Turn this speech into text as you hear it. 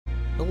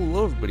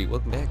Hello everybody,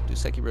 welcome back to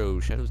Sekiro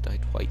Shadows Die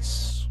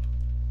Twice.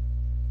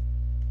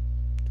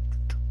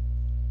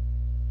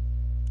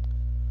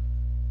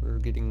 We're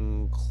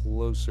getting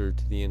closer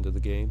to the end of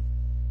the game.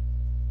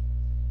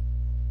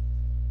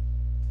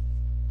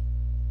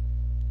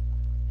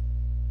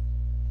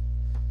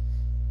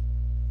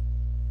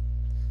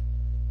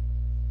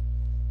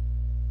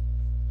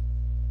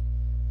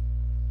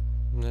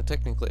 Now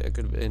technically I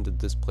could have ended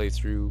this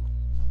playthrough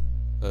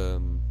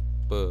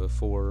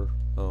before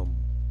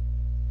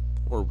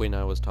or when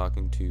I was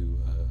talking to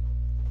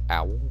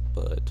Owl,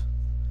 but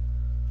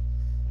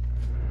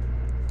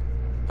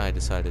I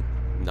decided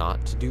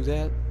not to do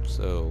that,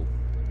 so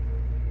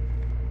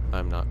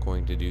I'm not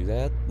going to do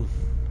that.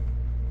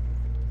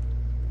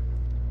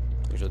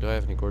 Actually, do I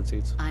have any gourd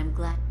seeds? I'm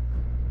glad.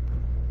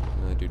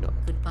 I do not.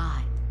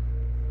 Goodbye.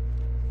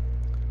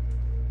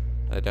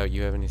 I doubt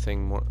you have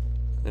anything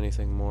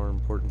more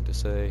important to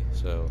say,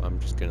 so I'm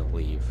just gonna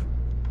leave.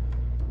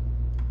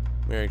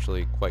 We're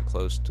actually quite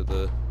close to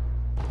the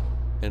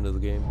end of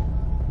the game.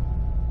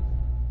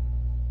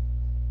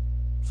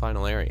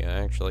 Final area,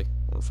 actually.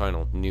 Or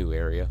final new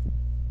area.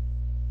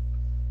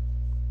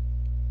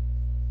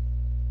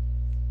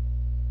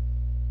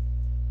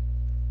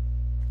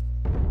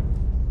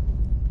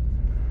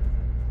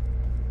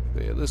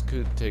 But yeah, this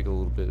could take a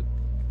little bit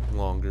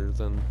longer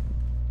than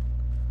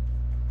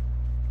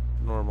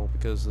normal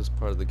because this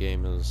part of the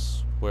game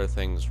is where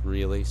things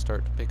really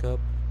start to pick up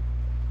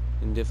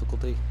in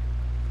difficulty.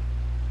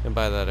 And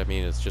by that I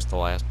mean it's just the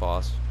last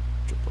boss.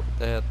 Jump over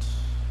that.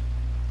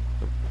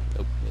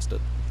 Nope, missed it.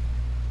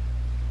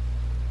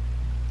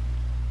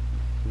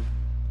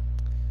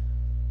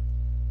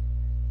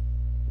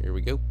 Here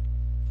we go.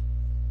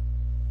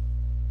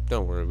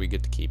 Don't worry, we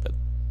get to keep it.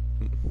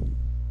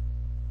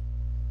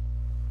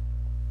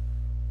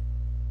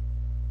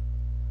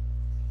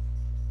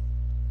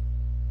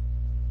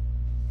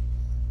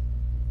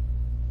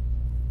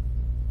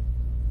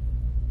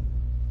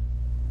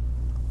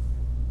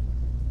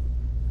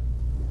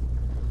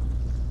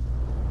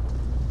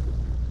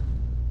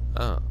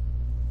 Ah.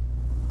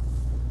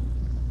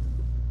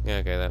 Yeah,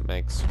 okay, that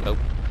makes... Oh,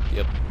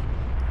 yep.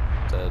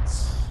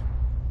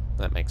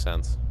 That makes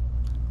sense.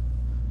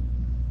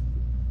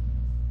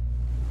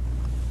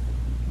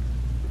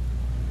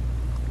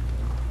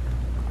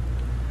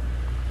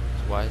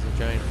 So why is the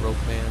giant rope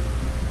man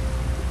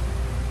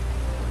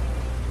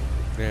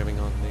grabbing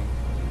on me?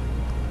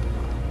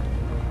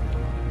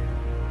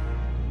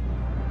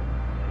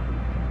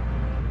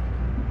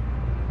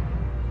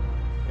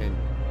 And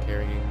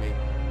carrying me?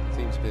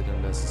 Seems a bit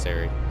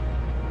unnecessary.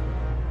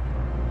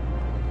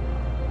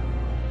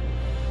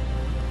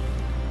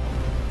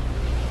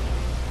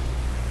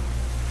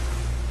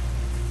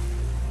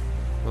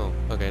 Well,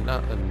 okay,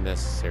 not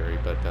unnecessary,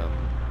 but,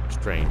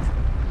 strange.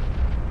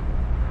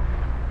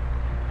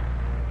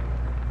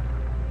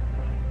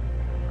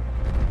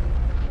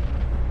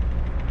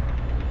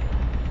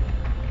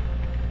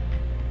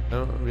 I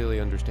don't really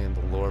understand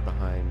the lore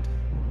behind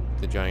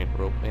the giant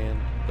rope man,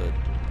 but...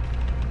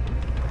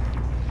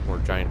 or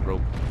giant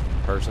rope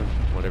person,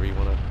 whatever you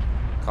want to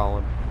call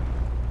him.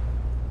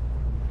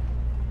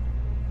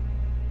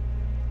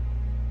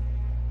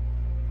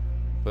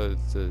 But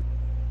it's a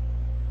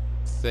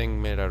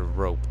thing made out of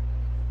rope.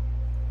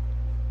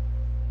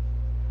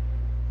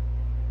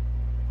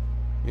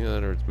 You know,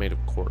 or it's made of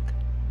cork.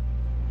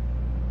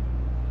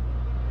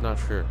 Not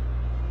sure.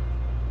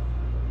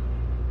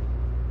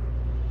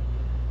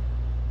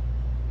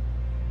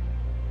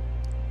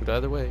 But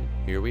either way,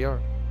 here we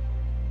are.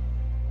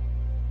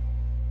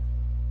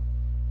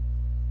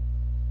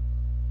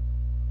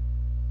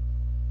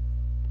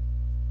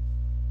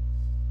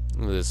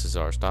 This is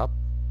our stop.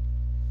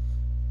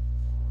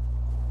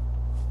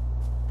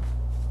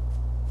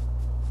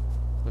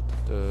 What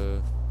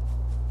the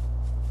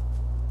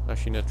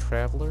Ashina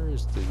Traveler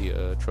is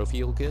the trophy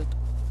you'll get.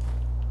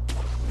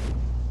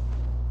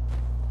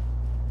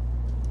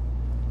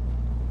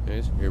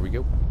 Anyways, here we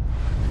go.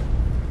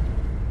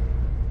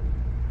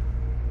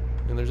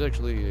 And there's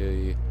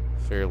actually a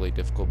fairly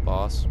difficult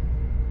boss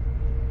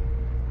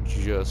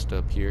just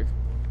up here.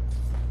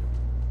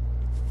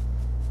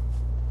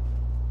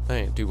 I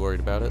ain't too worried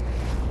about it.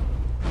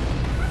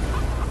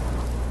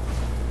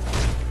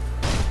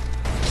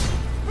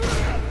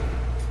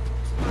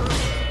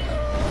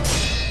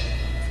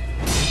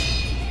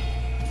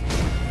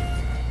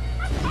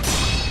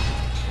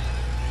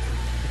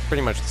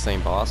 Pretty much the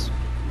same boss.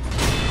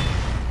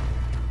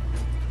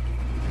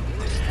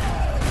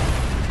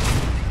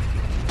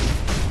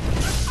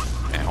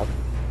 Ow.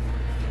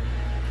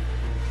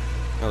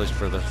 At least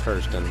for the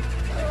first and...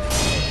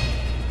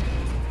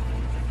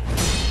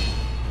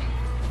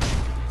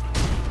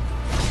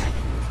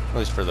 at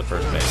least for the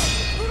first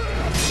phase.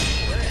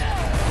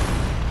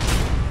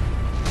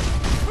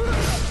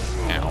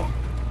 Ow.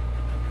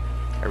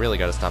 I really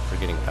gotta stop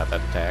forgetting about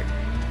that attack.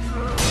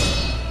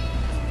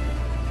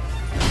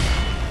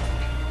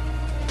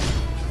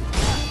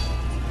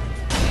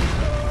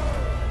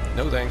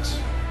 No thanks.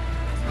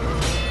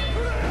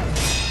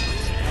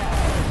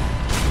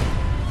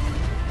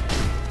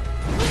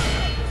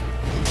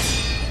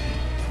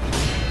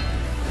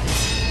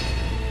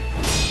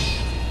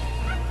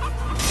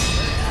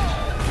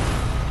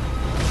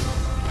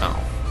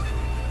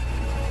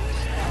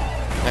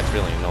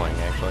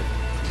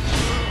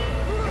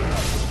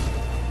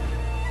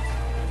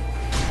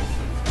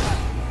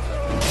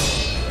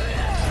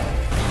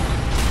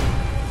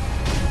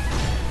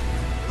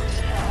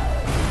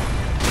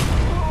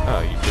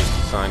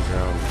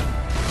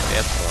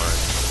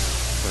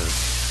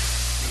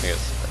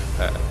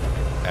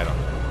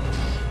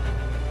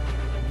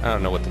 I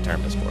don't know what the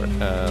term is for it.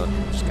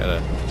 Just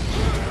gotta...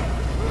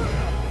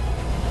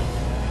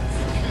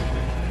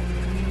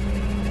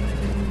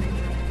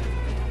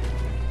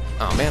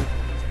 Oh, man.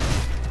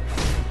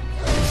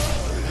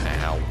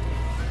 Ow.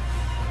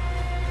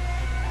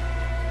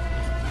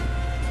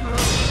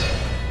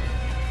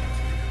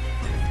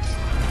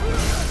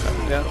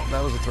 Yeah,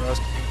 that was a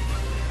thrust.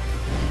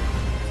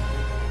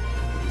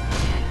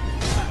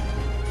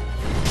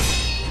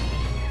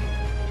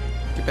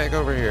 Get back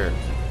over here.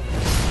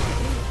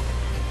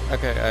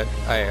 Okay,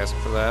 I asked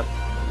for that.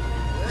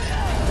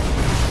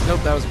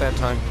 Nope, that was a bad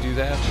time to do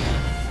that.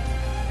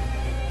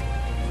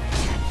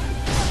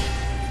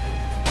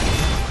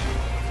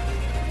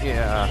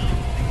 Yeah,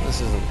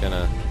 this isn't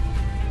gonna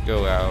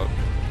go out.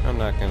 I'm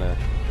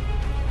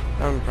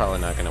probably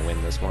not gonna win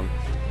this one.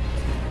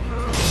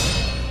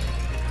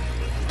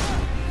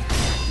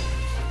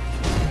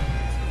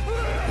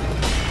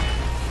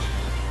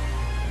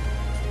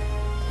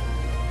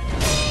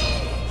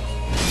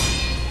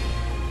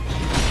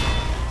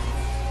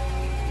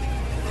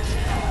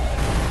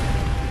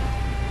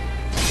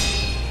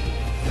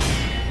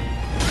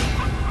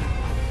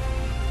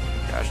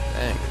 Gosh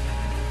dang.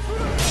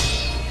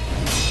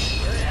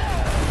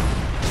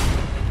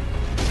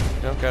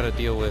 Don't gotta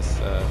deal with,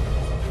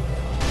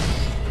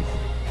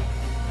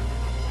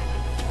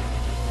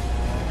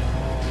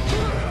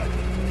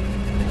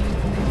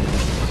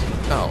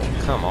 Oh,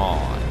 come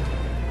on.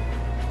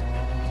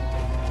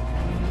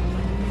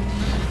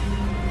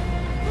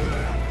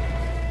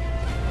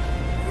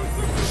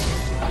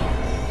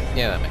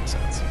 Yeah, that makes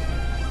sense.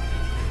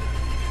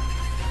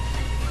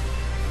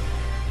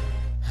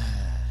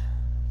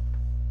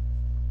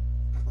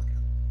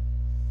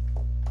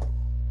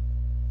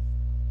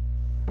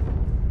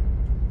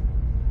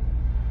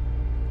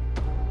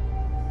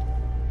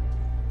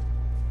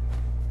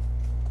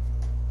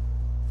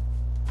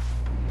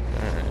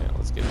 Alright,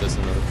 let's give this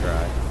another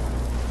try.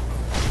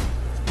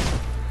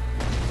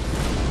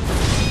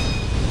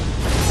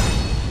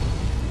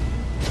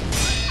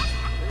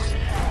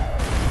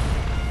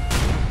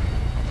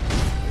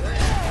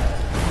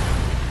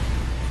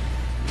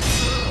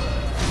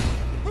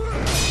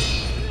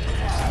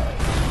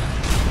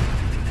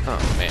 Oh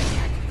man.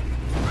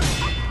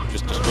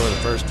 Just destroy the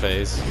first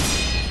phase,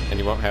 and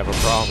you won't have a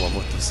problem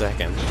with the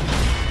second.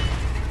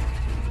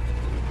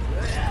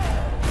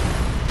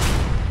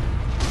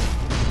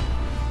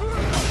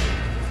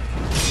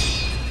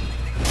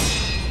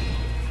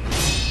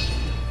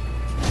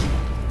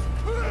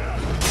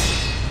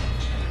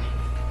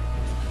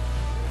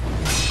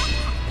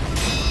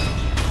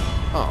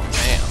 Oh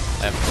man,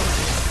 that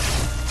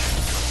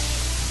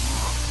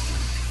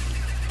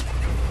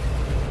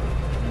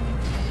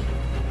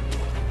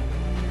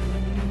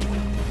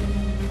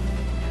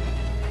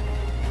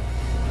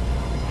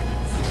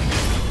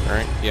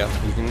Alright, yeah,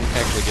 you can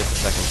actually get the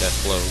second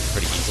death blow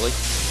pretty easily,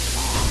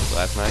 so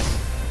that's nice.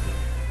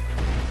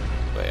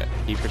 But yeah,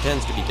 he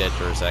pretends to be dead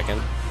for a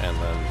second, and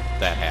then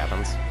that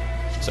happens.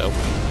 So...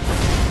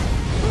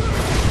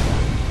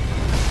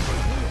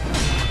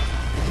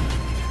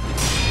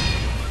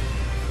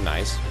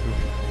 Nice.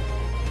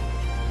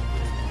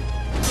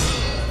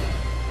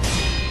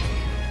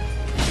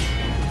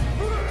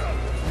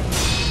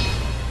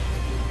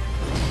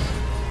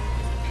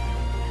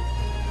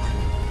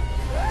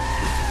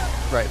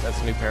 Right,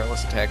 that's a new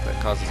perilous attack that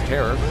causes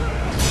terror.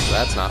 So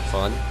that's not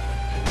fun.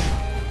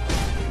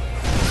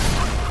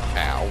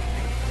 Ow.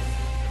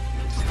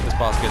 This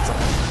boss gets a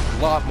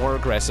lot more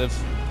aggressive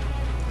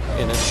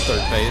in its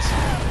third phase.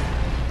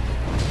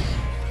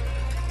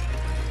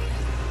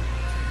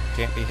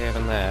 Can't be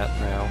having that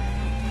now.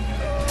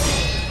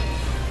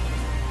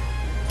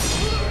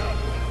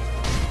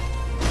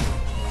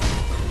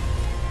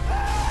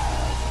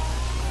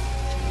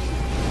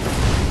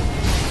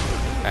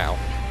 Ow.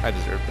 I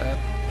deserved that.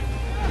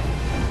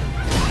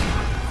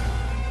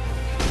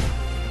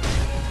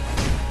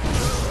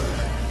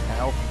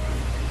 Ow.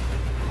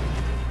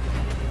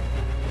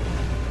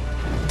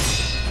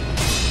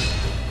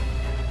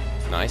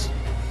 Nice.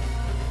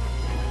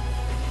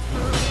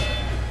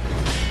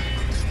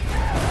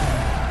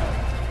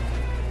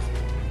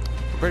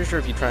 I'm pretty sure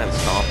if you try and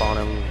stomp on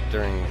him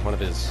during one of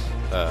his,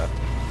 right?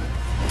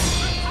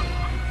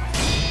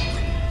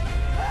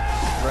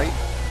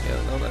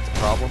 Yeah, no, that's a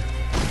problem.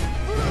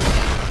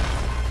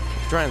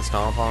 If you try and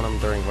stomp on him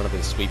during one of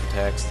his sweep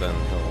attacks, then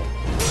he'll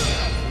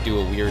do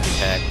a weird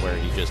attack where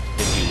he just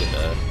hits you with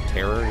a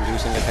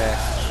terror-inducing attack.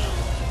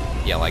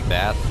 Yeah, like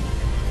that.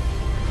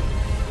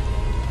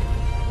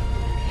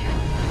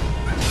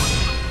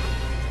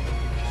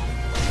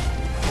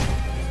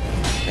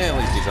 Yeah, at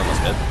least he's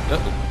almost dead.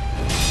 Uh-oh.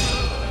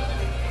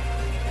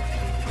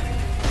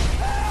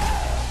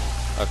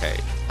 Okay,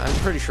 I'm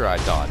pretty sure I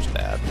dodged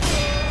that.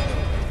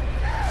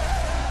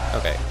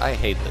 Okay, I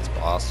hate this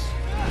boss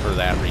for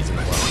that reason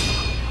alone.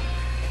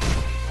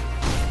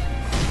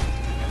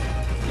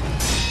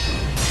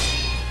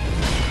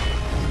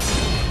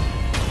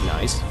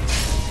 Nice.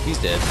 He's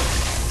dead.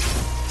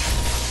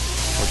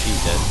 Or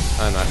she's dead.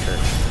 I'm not sure.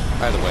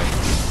 Either way,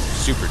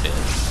 super dead.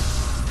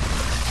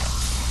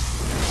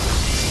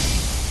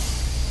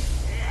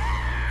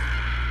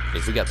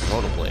 because we got the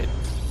mortal blade.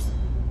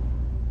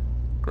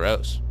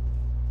 Gross.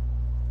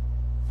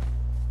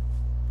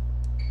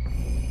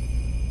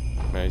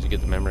 As you get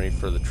the memory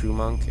for the true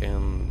monk,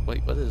 and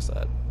wait, what is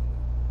that?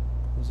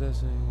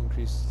 Possessing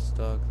increased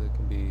stock that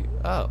can be.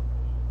 Oh,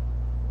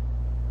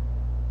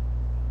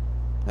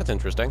 that's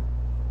interesting.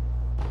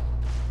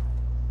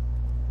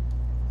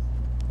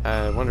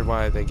 I wondered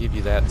why they give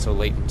you that so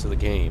late into the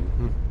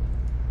game.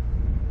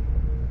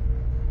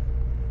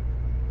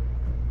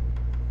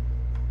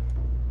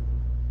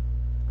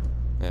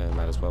 Yeah,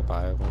 might as well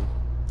buy one.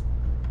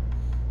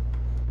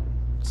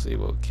 Let's see,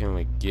 what can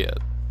we get?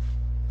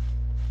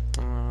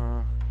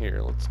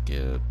 Here, let's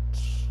get...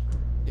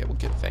 Yeah, we'll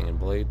get Fang and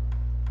Blade.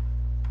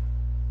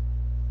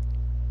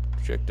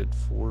 Projected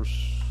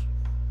Force.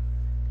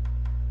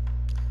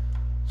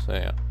 So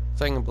yeah,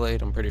 Fang and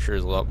Blade I'm pretty sure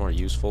is a lot more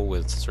useful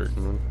with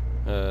certain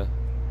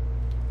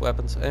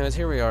weapons. Anyways,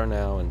 here we are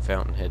now in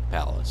Fountainhead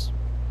Palace.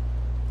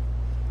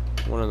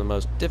 One of the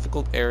most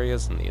difficult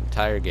areas in the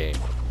entire game.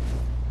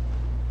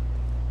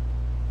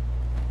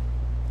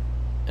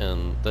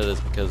 And that is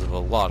because of a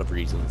lot of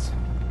reasons.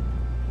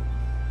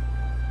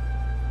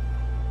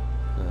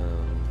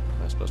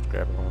 Am I supposed to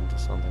grab onto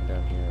something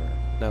down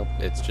here? No,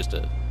 it's just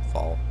a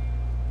fall.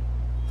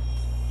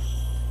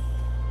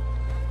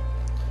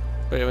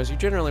 But anyways, you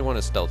generally want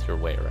to stealth your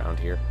way around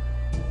here.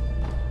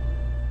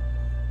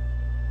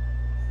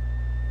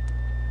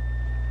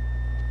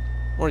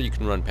 Or you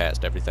can run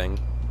past everything.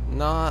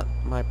 Not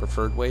my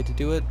preferred way to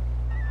do it,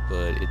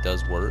 but it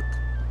does work.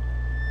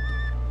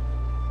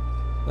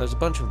 There's a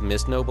bunch of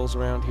mist nobles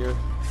around here.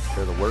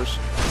 They're the worst.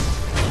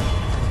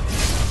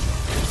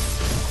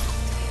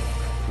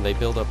 And they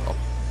build up a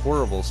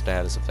horrible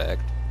status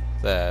effect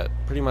that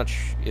pretty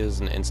much is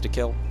an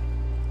insta-kill.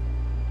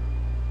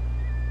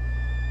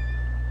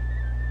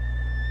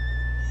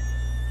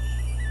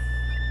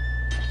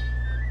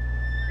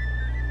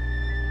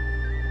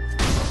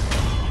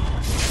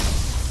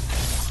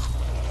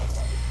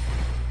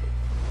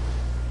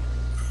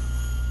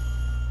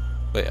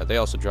 But yeah, they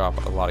also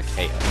drop a lot of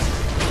chaos.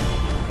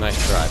 Nice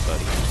try,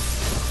 buddy.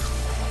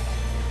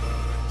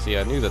 See,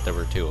 I knew that there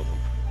were two of them.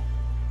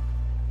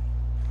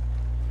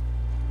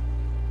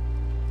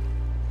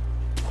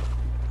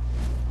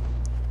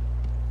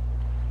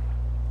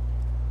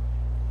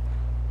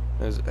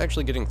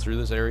 Actually getting through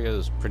this area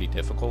is pretty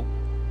difficult.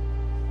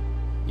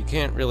 You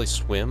can't really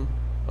swim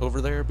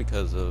over there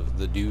because of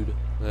the dude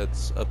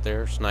that's up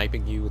there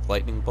sniping you with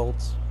lightning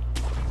bolts.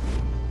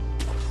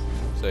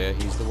 So yeah,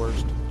 he's the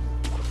worst.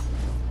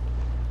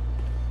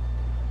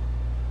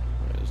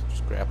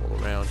 Just grapple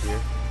around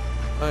here.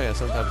 Oh yeah,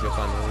 sometimes you'll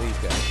find one of these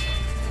guys.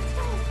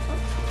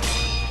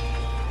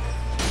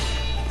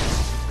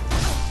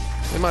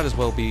 They might as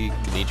well be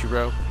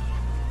Genichiro.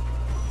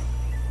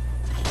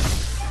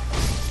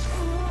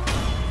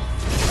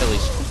 At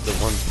least the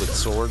ones with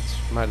swords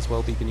might as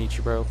well be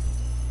Genichiro.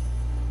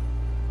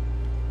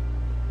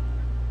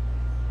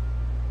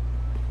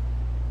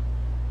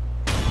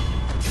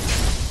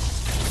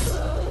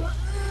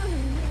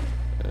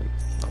 And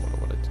not what I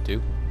wanted to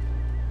do.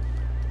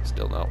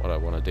 Still not what I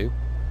want to do.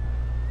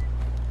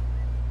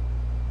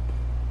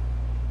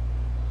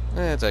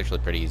 It's actually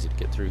pretty easy to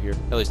get through here,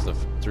 at least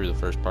through the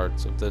first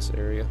parts of this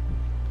area.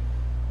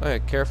 Oh yeah,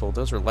 careful,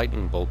 those are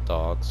lightning bolt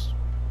dogs.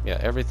 Yeah,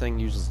 everything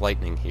uses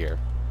lightning here.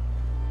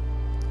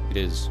 It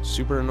is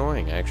super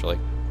annoying, actually.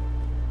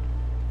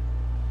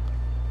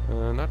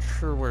 Not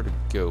sure where to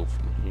go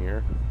from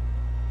here.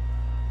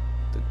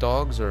 The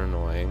dogs are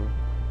annoying.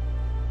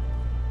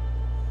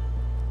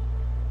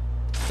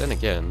 Then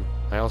again,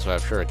 I also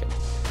have Shuriken.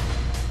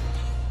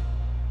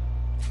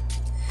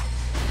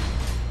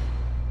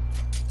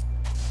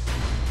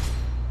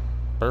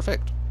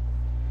 Perfect.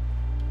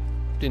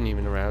 Didn't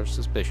even arouse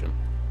suspicion.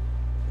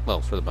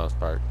 Well, for the most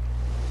part.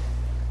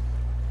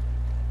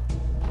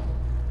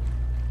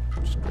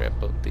 Just grab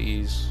both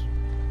these.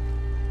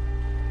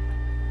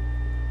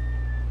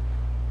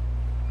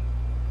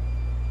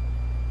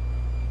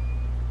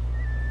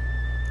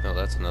 Oh,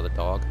 that's another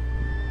dog.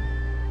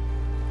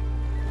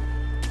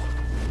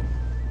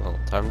 Well,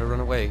 time to run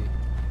away.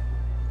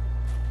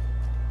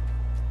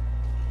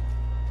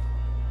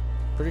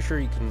 Pretty sure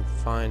you can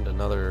find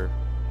another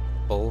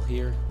bull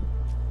here.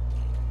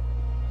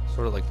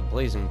 Sort of like the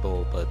Blazing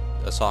Bull, but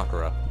a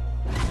Sakura.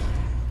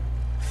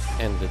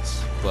 And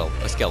it's, well,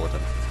 a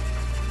skeleton.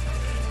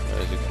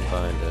 As you can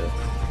find a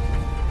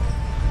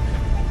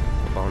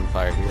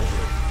bonfire here.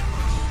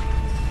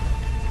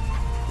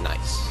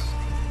 Nice.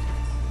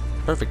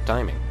 Perfect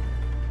timing.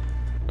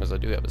 As I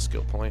do have a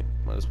skill point,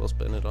 might as well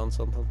spend it on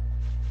something.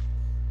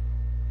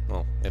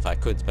 Well, if I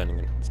could spend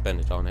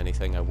it on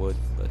anything, I would,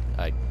 but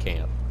I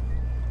can't.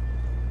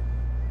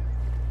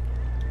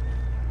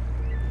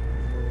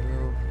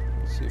 Well,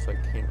 let's see if I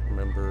can't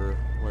remember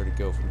where to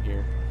go from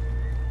here.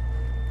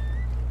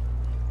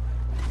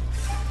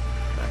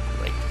 Not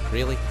great.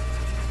 Really?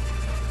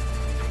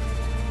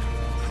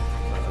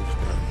 Well, I'm just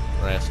gonna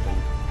rest him.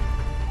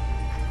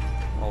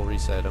 I'll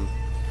reset him.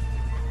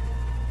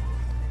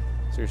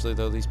 Seriously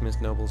though, these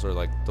Mist Nobles are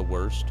like the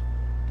worst.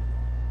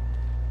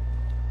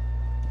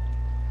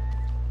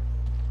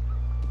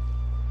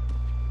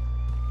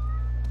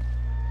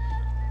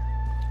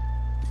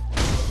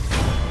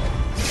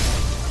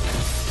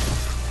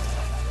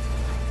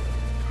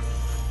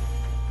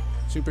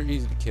 Super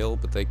easy to kill,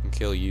 but they can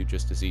kill you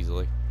just as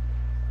easily.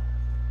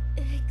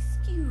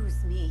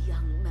 Excuse me,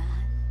 young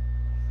man.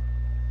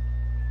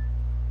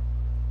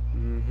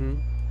 Mm-hmm.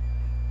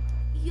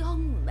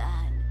 Young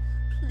man,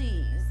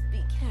 please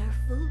be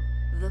careful.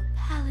 The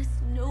palace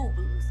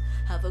nobles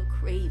have a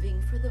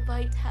craving for the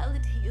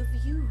vitality of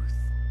youth.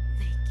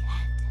 They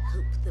can't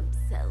help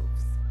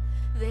themselves.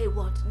 They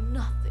want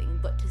nothing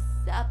but to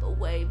sap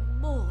away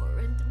more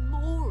and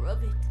more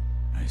of it.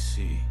 I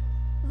see.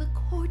 The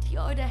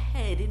courtyard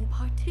ahead in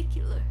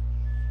particular.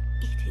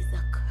 It is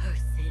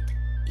accursed.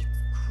 It's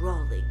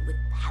crawling with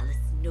palace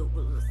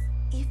nobles.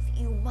 If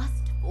you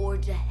must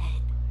forge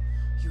ahead,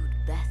 you'd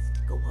best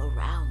go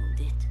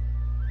around it.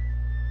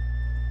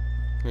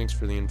 Thanks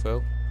for the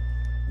info.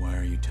 Why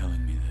are you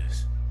telling me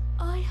this?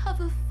 I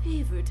have a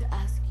favor to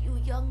ask you,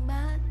 young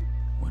man.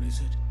 What is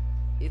it?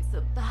 It's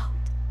about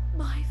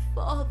my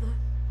father.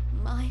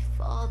 My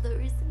father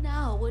is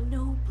now a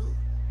noble.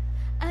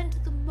 And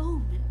the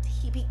moment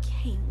he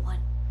became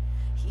one,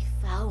 he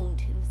found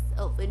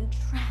himself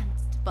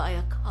entranced by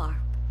a carp,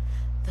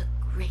 the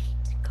great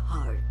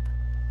carp.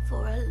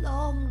 For a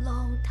long,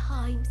 long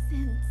time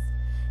since,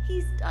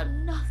 he's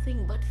done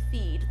nothing but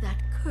feed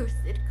that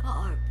cursed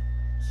carp.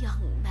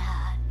 Young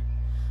man,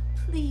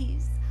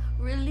 please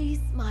release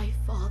my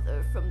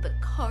father from the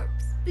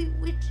carp's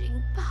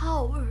bewitching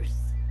powers.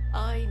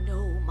 I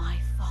know my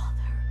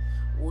father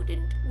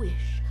wouldn't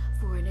wish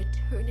for an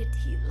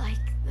eternity like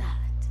that.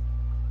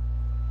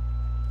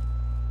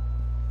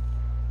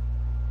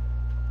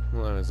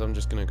 Well, anyways, I'm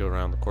just gonna go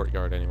around the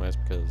courtyard anyways,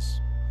 because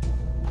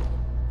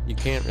you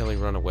can't really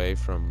run away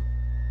from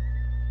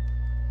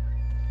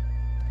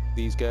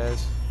these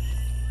guys.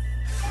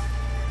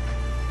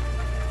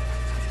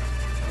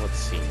 Let's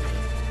see me.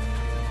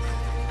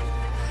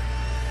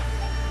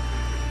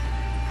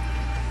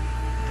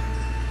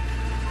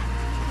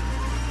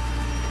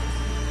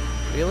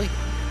 Really?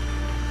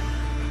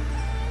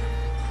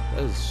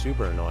 That is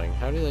super annoying.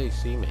 How do they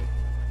see me?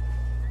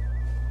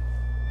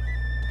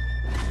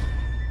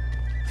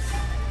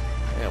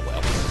 Yeah,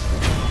 well.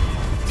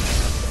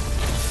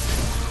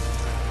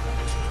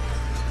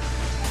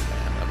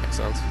 Yeah, that makes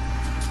sense.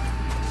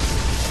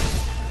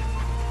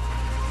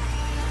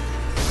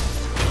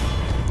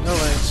 No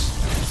thanks.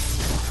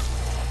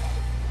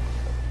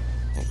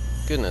 Thank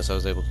goodness I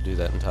was able to do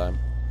that in time.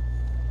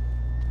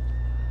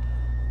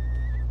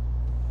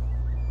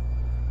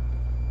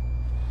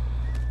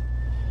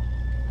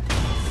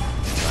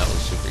 That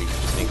was super easy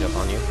to sneak up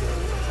on you.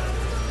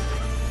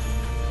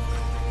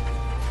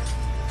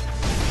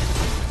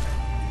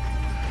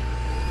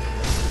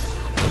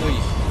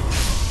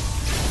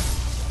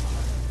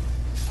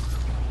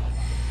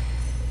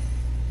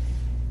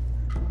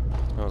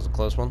 That was a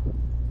close one.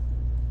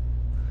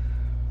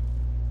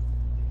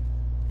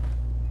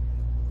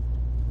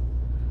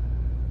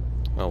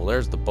 Oh, well,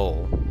 there's the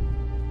bowl.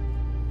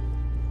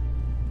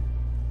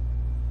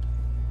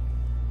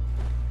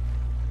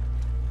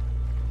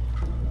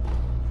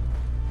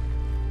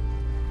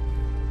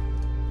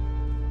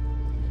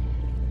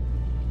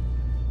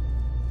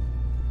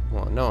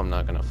 Well, no, I'm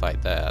not gonna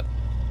fight that.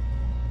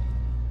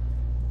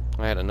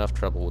 I had enough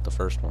trouble with the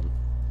first one.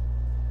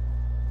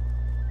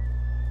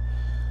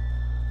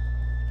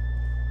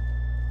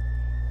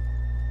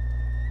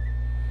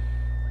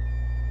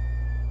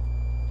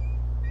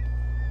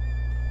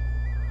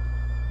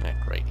 Ah,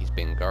 great, he's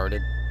being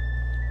guarded.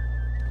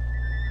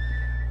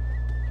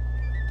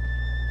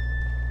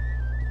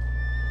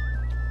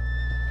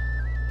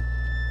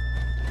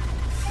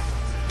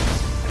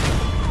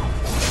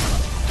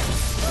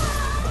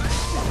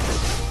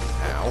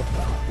 Ow.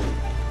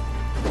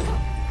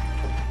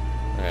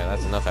 Okay,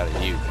 that's enough out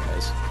of you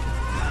guys.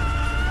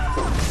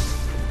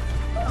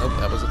 Nope,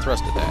 that was a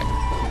thrust attack.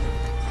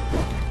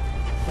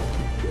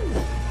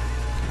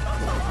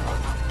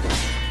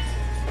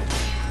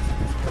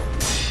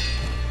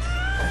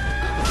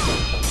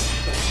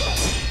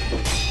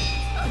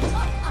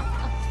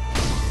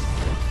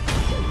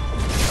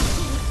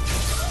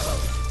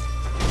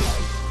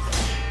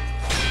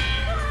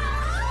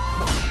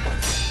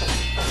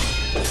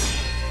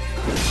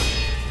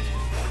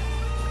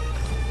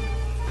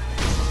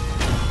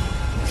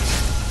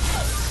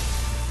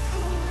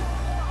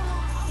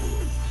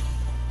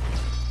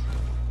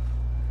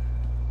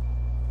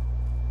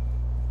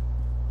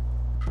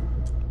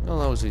 Well,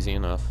 that was easy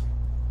enough.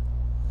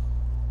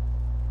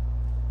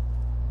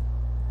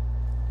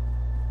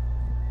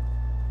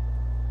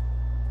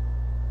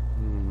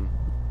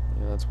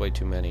 Yeah, that's way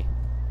too many.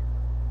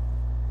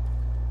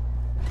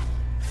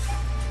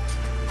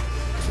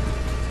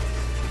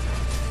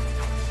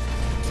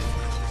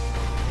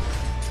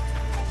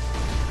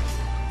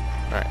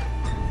 Alright.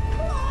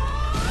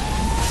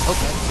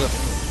 Okay, so...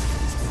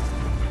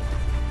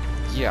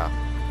 yeah.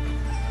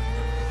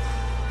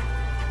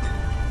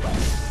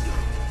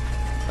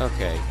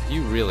 Okay,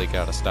 you really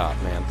gotta stop,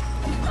 man.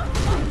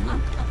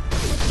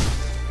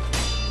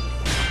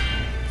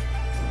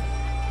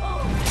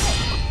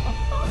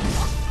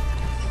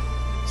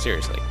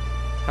 Seriously,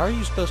 how are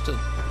you supposed to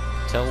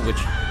tell which...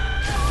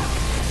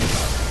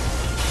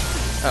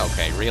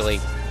 Okay, really?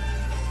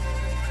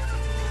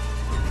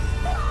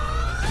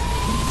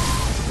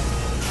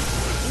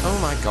 Oh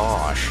my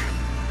gosh.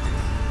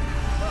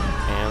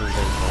 And there's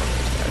one of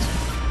those guys.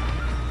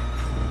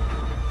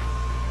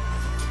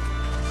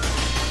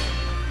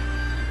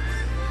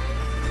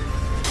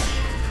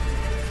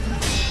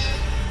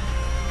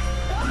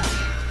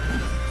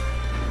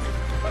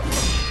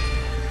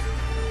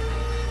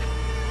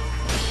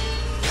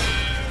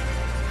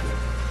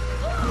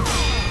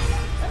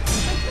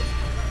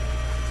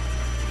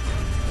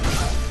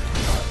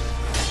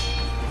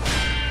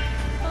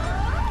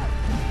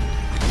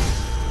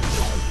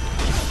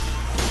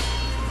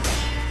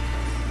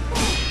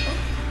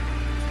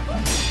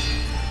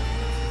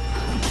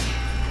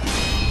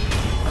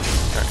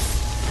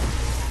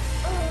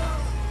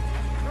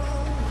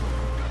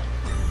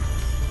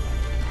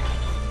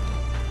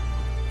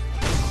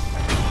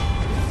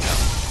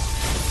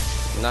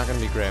 Not gonna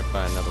be grabbed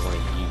by another one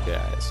of you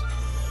guys.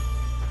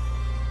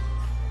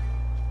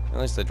 At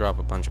least they drop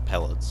a bunch of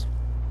pellets.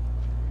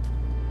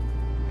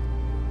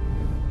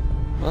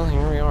 Well,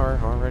 here we are,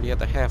 already at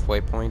the halfway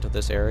point of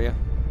this area.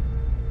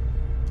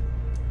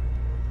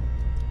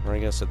 Or I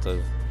guess at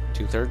the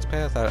 2/3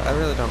 path? I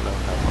really don't know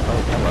how far.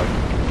 Oh, hello.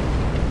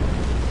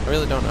 I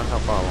really don't know how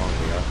far along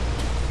we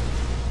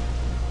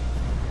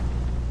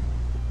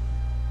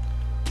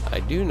are. I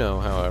do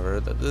know, however,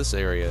 that this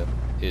area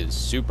is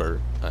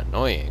super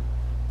annoying.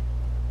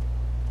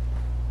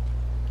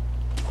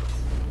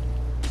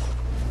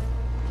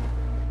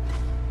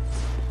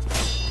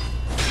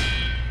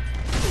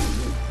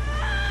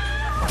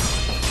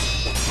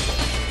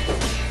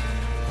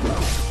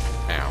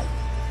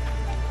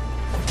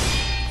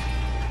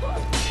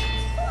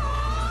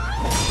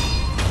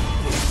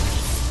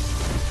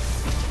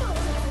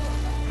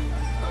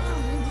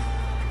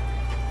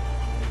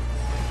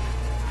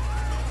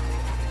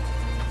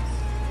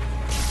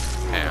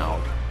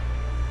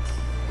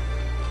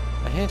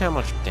 I hate how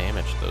much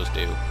damage those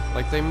do.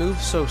 Like, they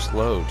move so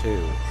slow,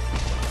 too.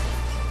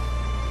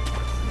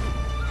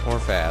 Or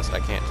fast, I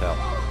can't tell.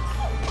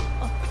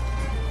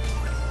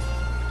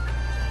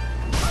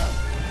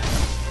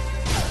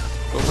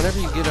 But whenever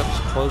you get up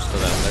close to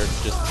them, they're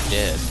just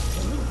dead.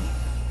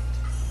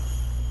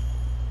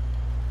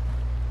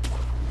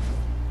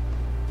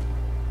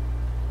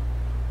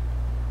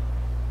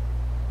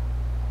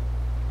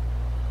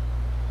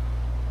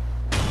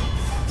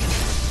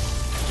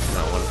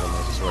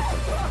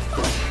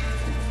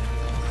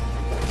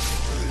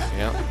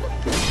 Yep.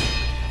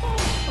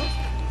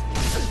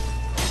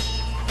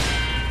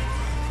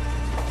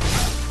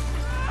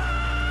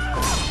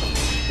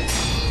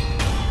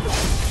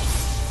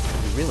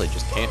 You really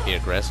just can't be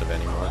aggressive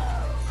anymore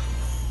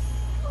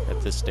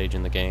at this stage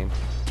in the game.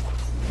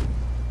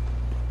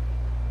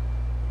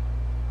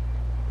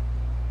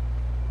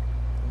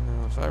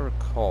 Now, if I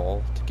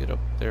recall, to get up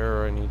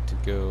there, I need to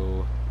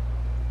go...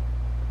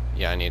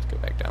 Yeah, I need to go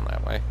back down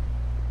that way.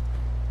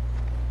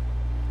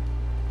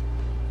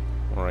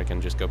 Or I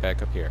can just go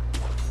back up here.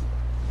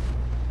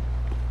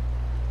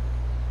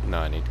 No,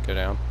 I need to go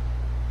down.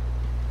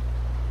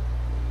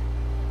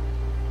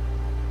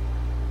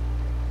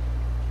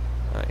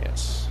 Ah,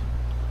 yes.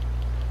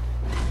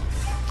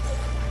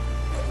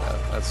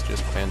 That's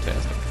just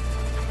fantastic.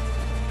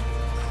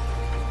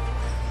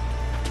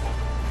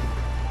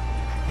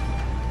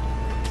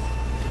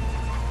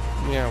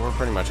 Yeah, we're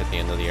pretty much at the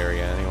end of the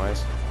area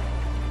anyways.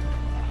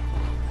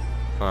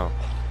 Well,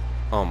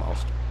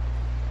 almost.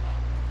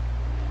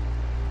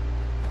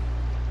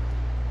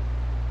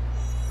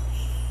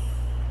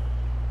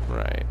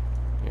 Right,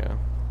 yeah.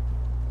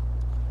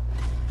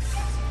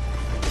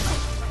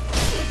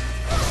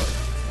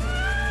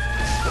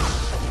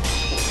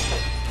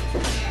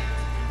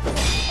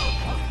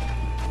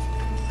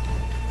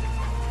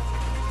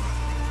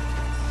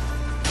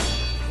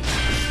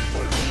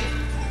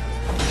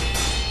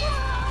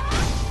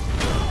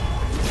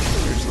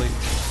 Seriously,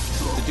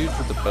 the dudes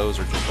with the bows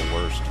are just the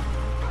worst.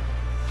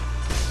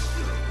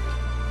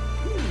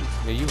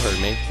 Yeah, you heard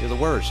me. You're the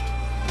worst.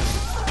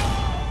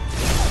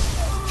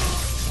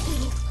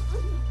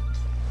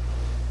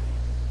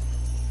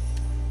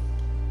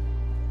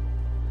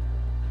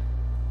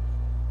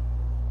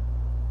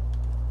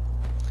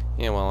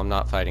 Yeah, well, I'm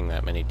not fighting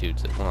that many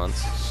dudes at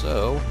once,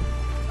 so...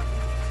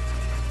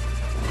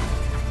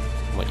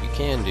 what you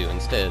can do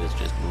instead is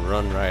just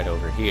run right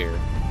over here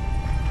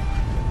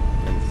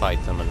and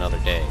fight them another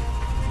day.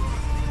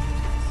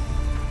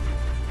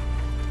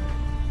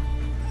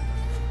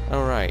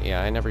 Oh, right,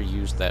 yeah, I never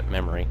used that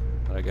memory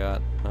that I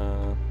got.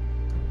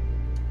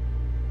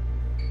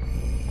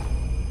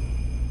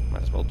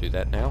 Might as well do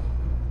that now.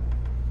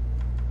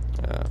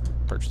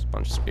 Purchase a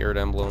bunch of spirit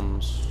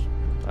emblems.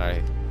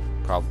 I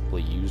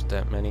probably used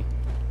that many.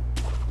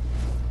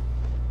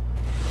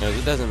 You know,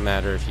 it doesn't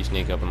matter if you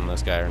sneak up on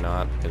this guy or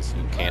not, because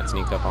you can't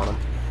sneak up on him.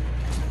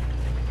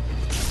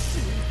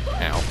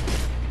 Ow.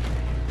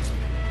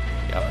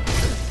 Yep.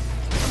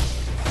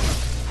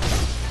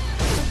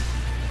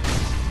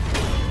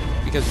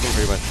 Because you can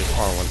pretty much just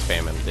R1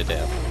 spam him to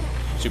death.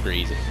 Super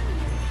easy.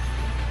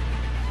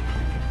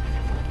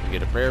 you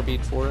get a prayer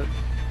bead for it.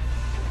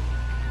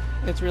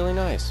 It's really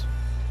nice.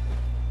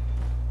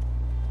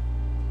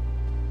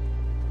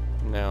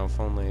 Now, if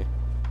only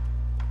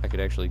I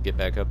could actually get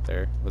back up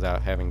there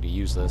without having to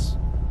use this.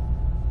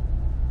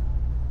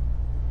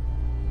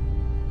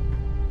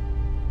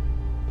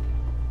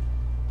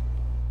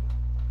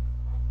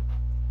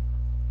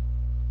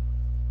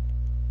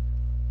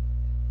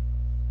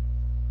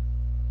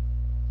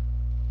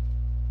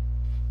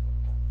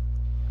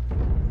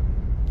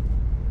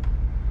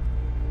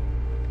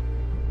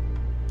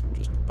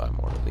 Just buy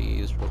more of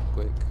these real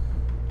quick.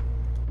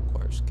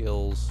 Acquire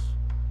skills.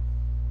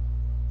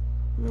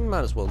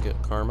 Might as well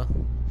get karma.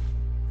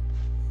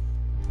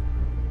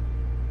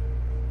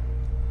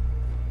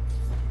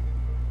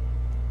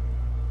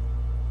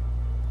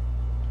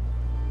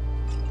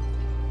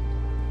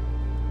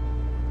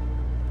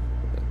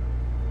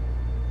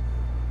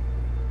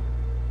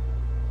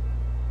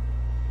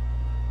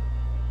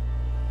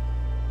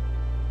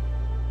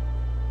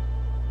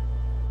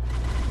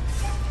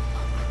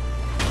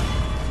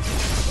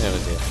 That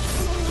was it.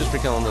 Just for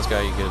killing this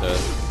guy, you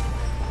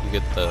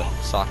get the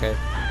sake.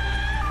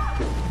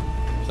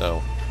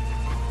 So,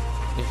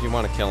 if you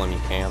want to kill him, you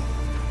can.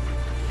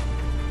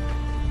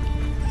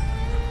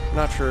 I'm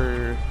not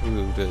sure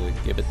who to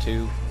give it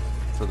to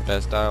for the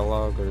best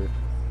dialogue or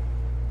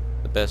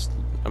the best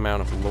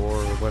amount of lore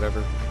or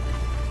whatever.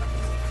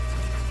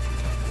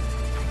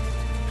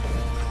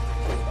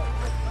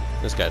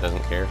 This guy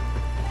doesn't care.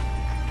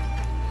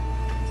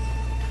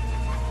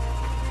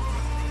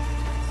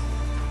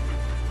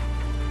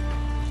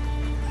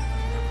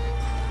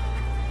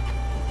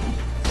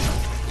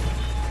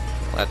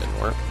 That didn't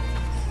work.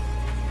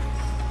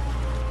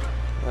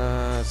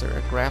 Is there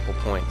a grapple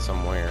point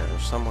somewhere? Or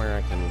somewhere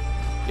I can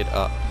get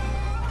up?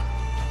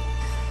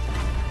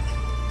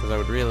 Because I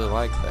would really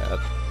like that.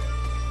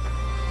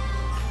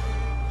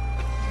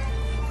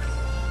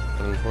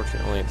 But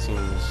unfortunately it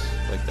seems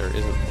like there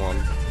isn't one.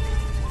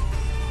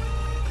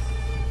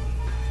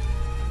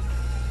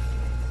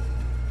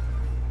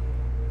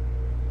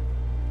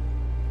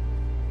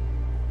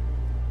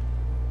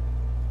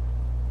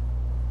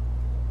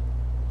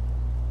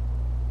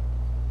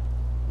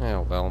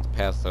 Oh well, the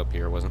path up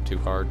here wasn't too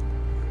hard.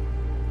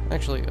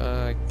 Actually,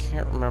 I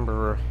can't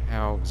remember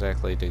how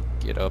exactly to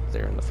get up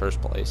there in the first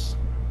place.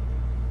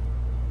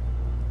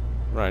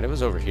 Right, it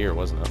was over here,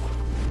 wasn't it?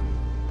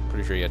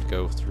 Pretty sure you had to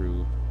go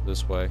through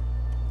this way.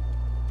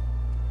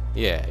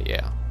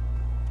 Yeah.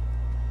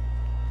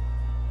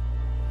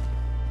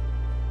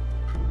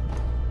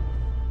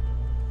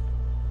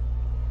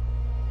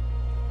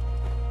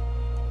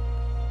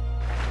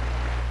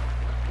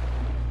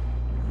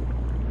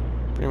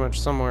 Pretty much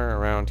somewhere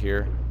around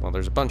here. Well,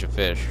 there's a bunch of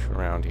fish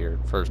around here,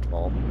 first of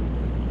all.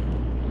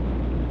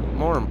 But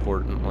more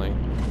importantly,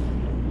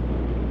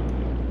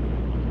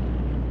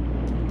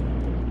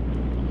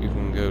 you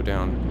can go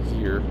down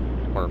here,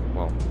 or,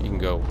 well, you can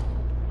go...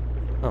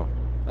 Oh,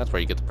 that's where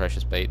you get the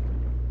precious bait.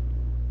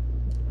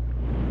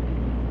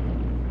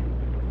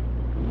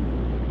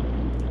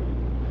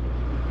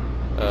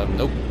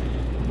 Nope.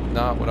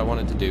 Not what I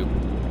wanted to do.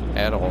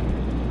 At all.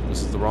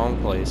 This is the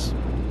wrong place.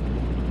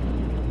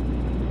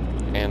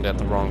 And at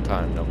the wrong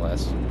time, no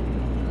less.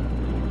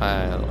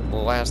 The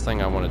last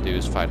thing I want to do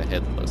is fight a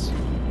headless.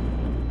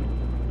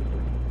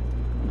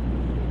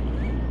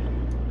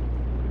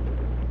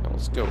 Now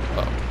let's go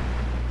up.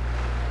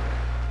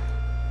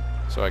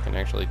 So I can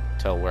actually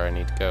tell where I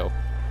need to go.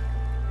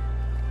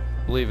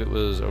 I believe it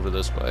was over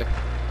this way.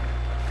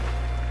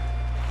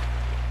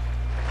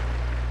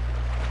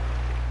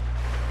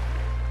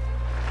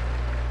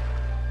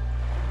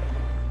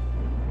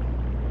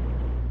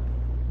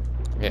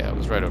 Yeah, it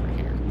was right over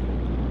here.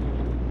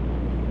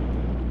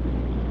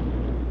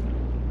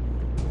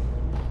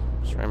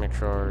 Ceramic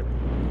shard.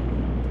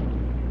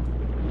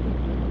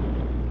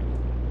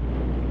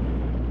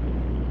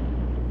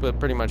 But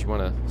pretty much you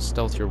want to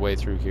stealth your way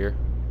through here.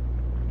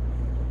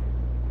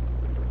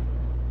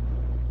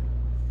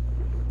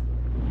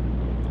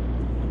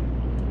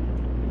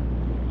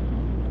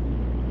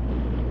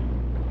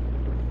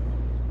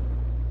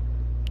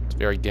 It's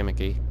very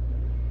gimmicky.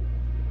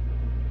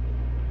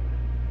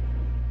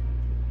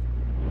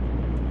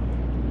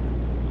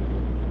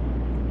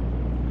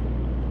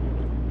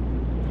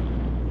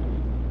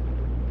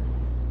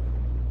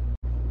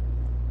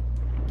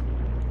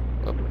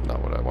 Oh,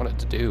 not what I wanted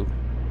to do.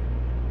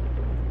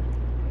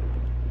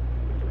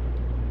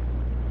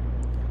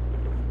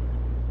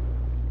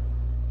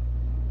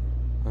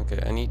 Okay,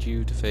 I need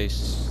you to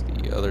face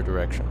the other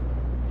direction.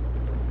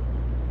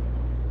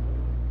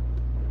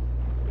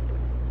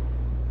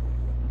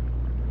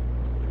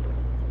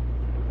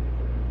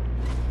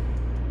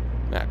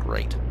 Ah,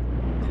 great.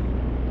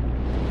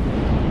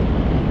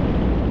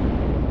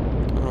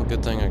 Oh,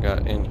 good thing I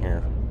got in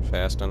here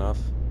fast enough.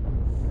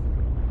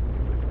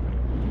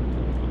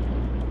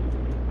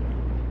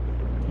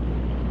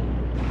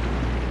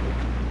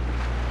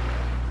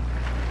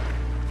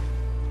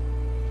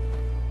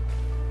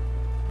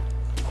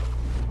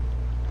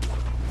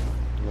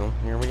 Well,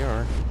 here we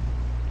are.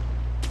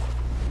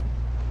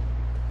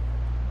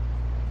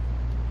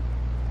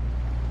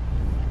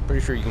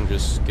 Pretty sure you can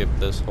just skip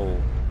this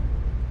whole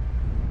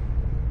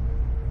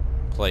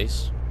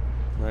place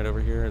right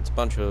over here. It's a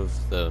bunch of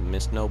the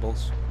Mist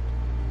Nobles.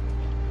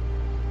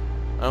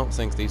 I don't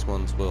think these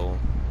ones will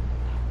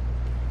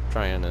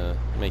try and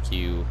make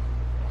you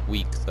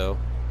weak, though.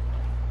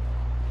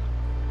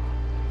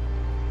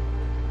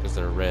 Because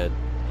they're red.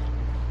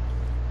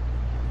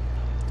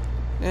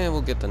 And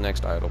we'll get the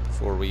next idol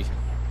before we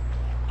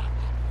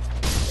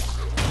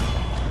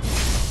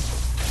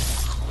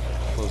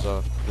close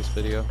off this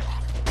video.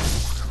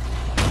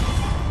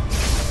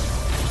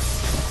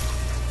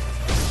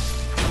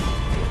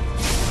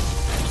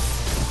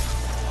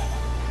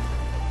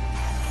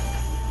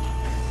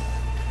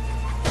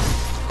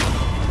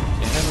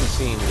 You haven't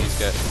seen these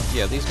guys.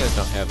 Yeah, these guys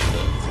don't have the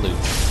flute.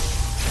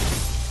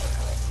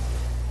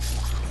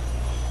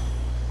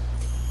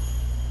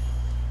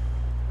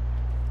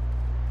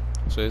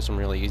 So there's some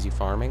really easy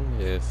farming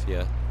if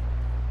you're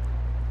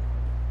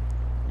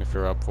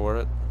up for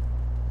it.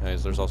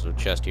 Guys, there's also a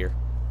chest here.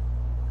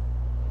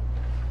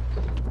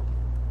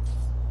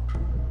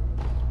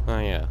 Oh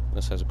yeah,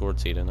 this has a gourd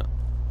seed in it.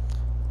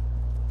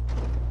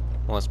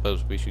 Well, I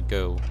suppose we should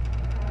go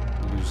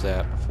use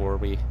that before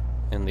we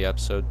end the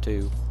episode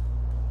too.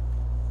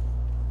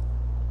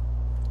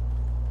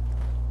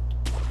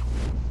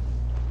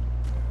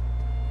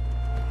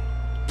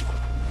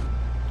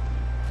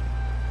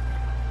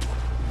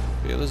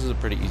 Yeah, this is a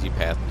pretty easy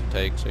path to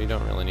take, so you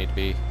don't really need to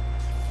be...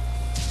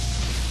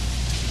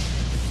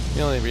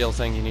 The only real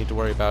thing you need to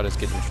worry about is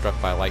getting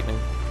struck by lightning.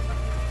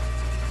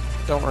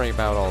 Don't worry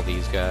about all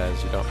these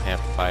guys. You don't have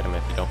to fight them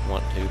if you don't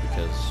want to,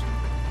 because,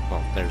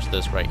 well, there's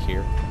this right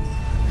here.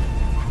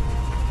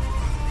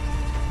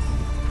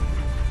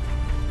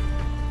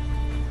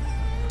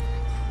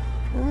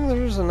 And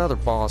there's another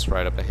boss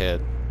right up ahead.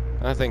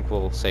 I think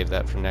we'll save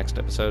that for next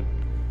episode.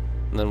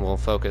 And then we'll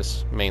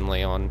focus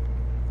mainly on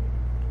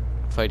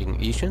fighting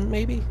Ishin,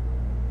 maybe?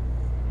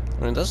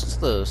 I mean, this is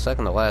the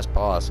second to last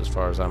boss as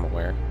far as I'm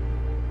aware.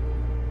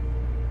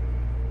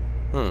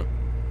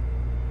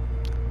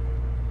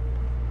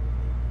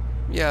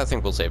 Yeah, I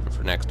think we'll save it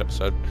for next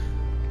episode.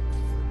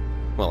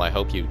 Well, I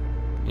hope you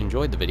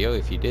enjoyed the video.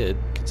 If you did,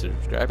 consider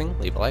subscribing,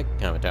 leave a like,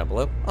 comment down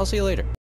below. I'll see you later.